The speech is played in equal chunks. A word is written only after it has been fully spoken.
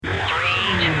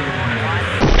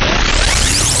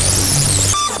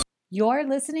You're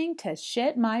listening to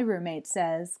Shit My Roommate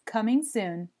Says, coming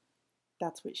soon.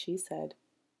 That's what she said.